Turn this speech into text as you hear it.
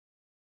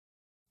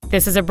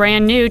This is a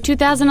brand new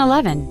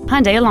 2011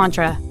 Hyundai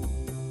Elantra.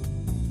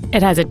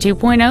 It has a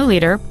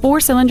 2.0-liter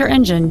four-cylinder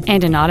engine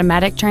and an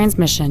automatic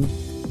transmission.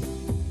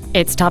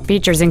 Its top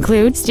features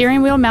include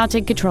steering wheel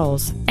mounted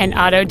controls, an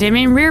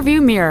auto-dimming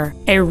rearview mirror,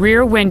 a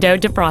rear window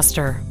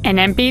defroster, an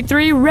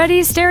MP3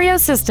 ready stereo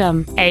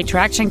system, a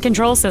traction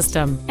control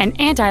system, an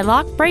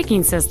anti-lock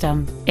braking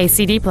system, a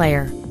CD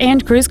player,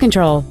 and cruise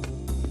control.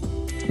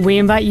 We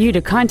invite you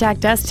to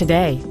contact us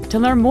today to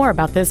learn more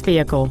about this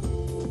vehicle.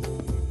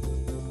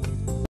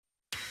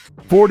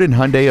 Ford and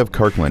Hyundai of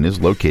Kirkland is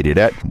located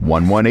at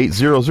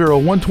 11800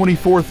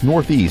 124th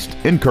Northeast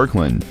in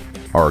Kirkland.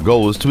 Our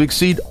goal is to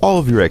exceed all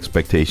of your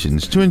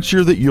expectations to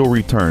ensure that you'll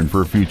return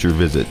for future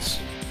visits.